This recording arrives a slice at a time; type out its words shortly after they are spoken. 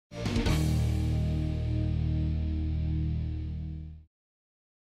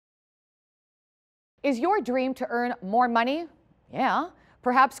Is your dream to earn more money? Yeah.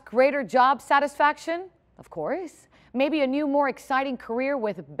 Perhaps greater job satisfaction? Of course. Maybe a new, more exciting career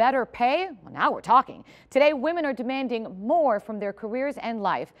with better pay? Well, now we're talking. Today, women are demanding more from their careers and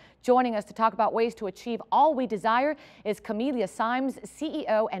life. Joining us to talk about ways to achieve all we desire is Camelia Symes,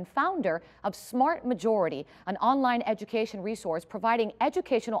 CEO and founder of Smart Majority, an online education resource providing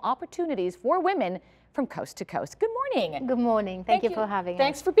educational opportunities for women from coast to coast. Good morning. Good morning. Thank you for having us.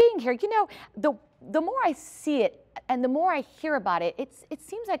 Thanks for being here. You know, the more I see it and the more I hear about it, it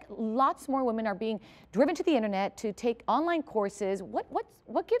seems like lots more women are being driven to the internet to take online courses.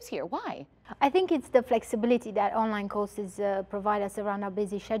 What gives here? Why? I think it's the flexibility that online courses provide us around our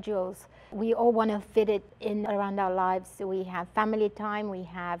busy schedules. We all want to fit it in around our lives. So we have family time, we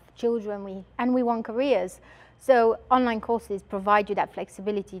have children, and we want careers. So online courses provide you that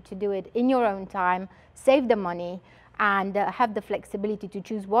flexibility to do it in your own time, save the money, and have the flexibility to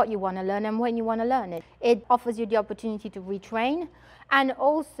choose what you want to learn and when you want to learn it. It offers you the opportunity to retrain, and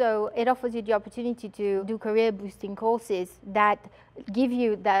also it offers you the opportunity to do career boosting courses that give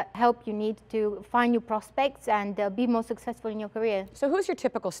you the help you need to find new prospects and be more successful in your career. So who's your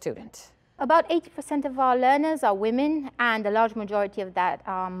typical student? About 80% of our learners are women, and a large majority of that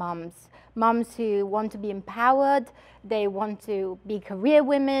are mums. Mums who want to be empowered, they want to be career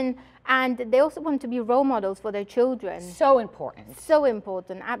women, and they also want to be role models for their children. So important. So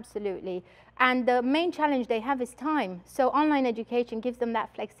important, absolutely. And the main challenge they have is time. So online education gives them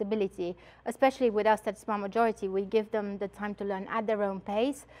that flexibility, especially with us at Smart Majority. We give them the time to learn at their own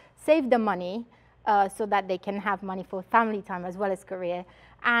pace, save the money, so that they can have money for family time as well as career,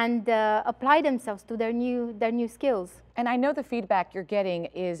 and apply themselves to their new skills. And I know the feedback you're getting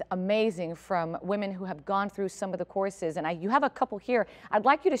is amazing from women who have gone through some of the courses, and you have a couple here. I'd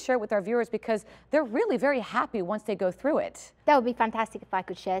like you to share it with our viewers because they're really very happy once they go through it. That would be fantastic if I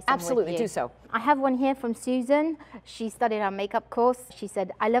could share some Absolutely, with you. do so. I have one here from Susan. She studied our makeup course. She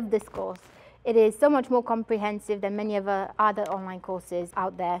said, "I love this course. It is so much more comprehensive than many of our other online courses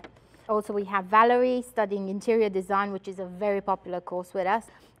out there." Also, we have Valerie studying interior design, which is a very popular course with us.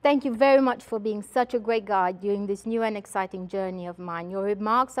 Thank you very much for being such a great guide during this new and exciting journey of mine. Your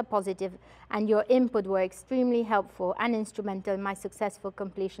remarks are positive and your input were extremely helpful and instrumental in my successful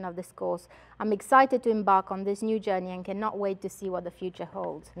completion of this course. I'm excited to embark on this new journey and cannot wait to see what the future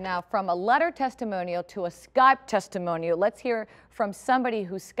holds. Now, from a letter testimonial to a Skype testimonial, let's hear from somebody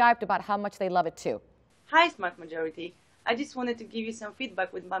who Skyped about how much they love it too. Hi, Smart Majority. I just wanted to give you some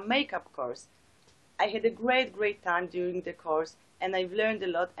feedback with my makeup course. I had a great time during the course, and I've learned a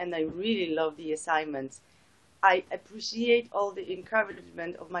lot, and I really love the assignments. I appreciate all the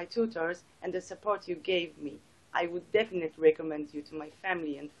encouragement of my tutors and the support you gave me. I would definitely recommend you to my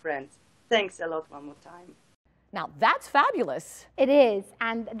family and friends. Thanks a lot one more time. Now, that's fabulous. It is,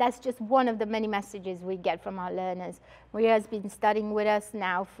 and that's just one of the many messages we get from our learners. Maria has been studying with us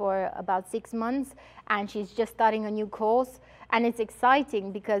now for about 6 months, and she's just starting a new course. And it's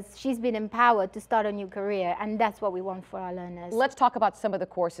exciting because she's been empowered to start a new career, and that's what we want for our learners. Let's talk about some of the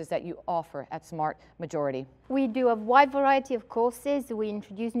courses that you offer at Smart Majority. We do a wide variety of courses. We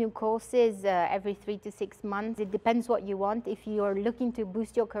introduce new courses every 3 to 6 months. It depends what you want. If you're looking to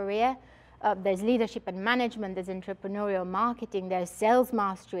boost your career, there's leadership and management, there's entrepreneurial marketing, there's sales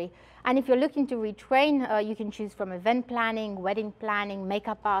mastery. And if you're looking to retrain, you can choose from event planning, wedding planning,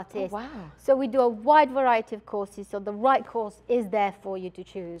 makeup artists. Oh, wow. So we do a wide variety of courses, so the right course is there for you to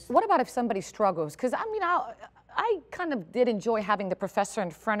choose. What about if somebody struggles? Because I mean, I kind of did enjoy having the professor in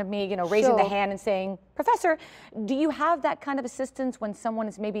front of me, you know, raising the hand and saying, "Professor, do you have that kind of assistance when someone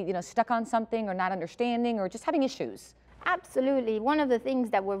is maybe, you know, stuck on something or not understanding or just having issues?" Absolutely. One of the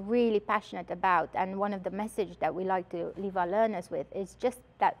things that we're really passionate about, and one of the messages that we like to leave our learners with, is just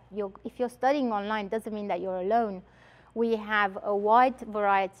that if you're studying online, doesn't mean that you're alone. We have a wide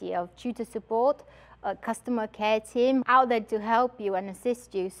variety of tutor support, a customer care team out there to help you and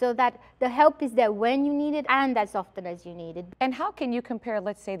assist you, so that the help is there when you need it and as often as you need it. And how can you compare,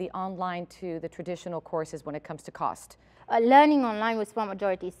 let's say, the online to the traditional courses when it comes to cost? Learning online with Smart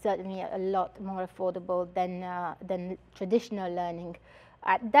Majority is certainly a lot more affordable than traditional learning.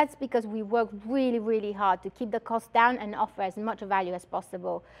 That's because we work really hard to keep the cost down and offer as much value as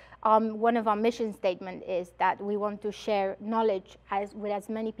possible. One of our mission statements is that we want to share knowledge with as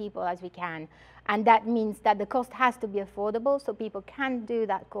many people as we can. And that means that the cost has to be affordable so people can do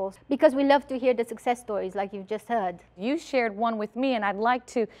that course, because we love to hear the success stories like you've just heard. You shared one with me, and I'd like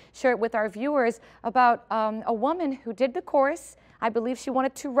to share it with our viewers about a woman who did the course. I believe she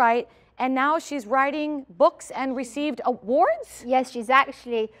wanted to write, and now she's writing books and received awards? Yes, she's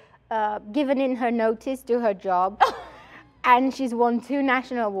actually given in her notice to her job. And she's won 2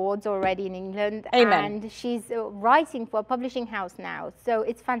 national awards already in England. Amen. And she's writing for a publishing house now. So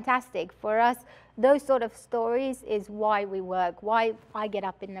it's fantastic. For us, those sort of stories is why we work, why I get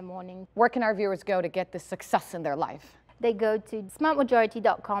up in the morning. Where can our viewers go to get this success in their life? They go to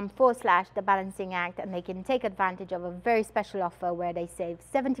smartmajority.com/The Balancing Act, and they can take advantage of a very special offer where they save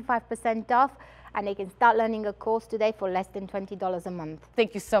 75% off, and they can start learning a course today for less than $20 a month.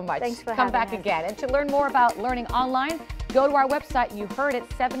 Thank you so much. Thanks for Come having back us. again. And to learn more about learning online, go to our website. You heard it,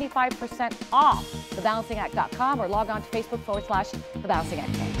 75% off, thebalancingact.com, or log on to Facebook /The Balancing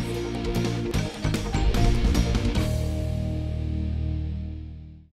Act.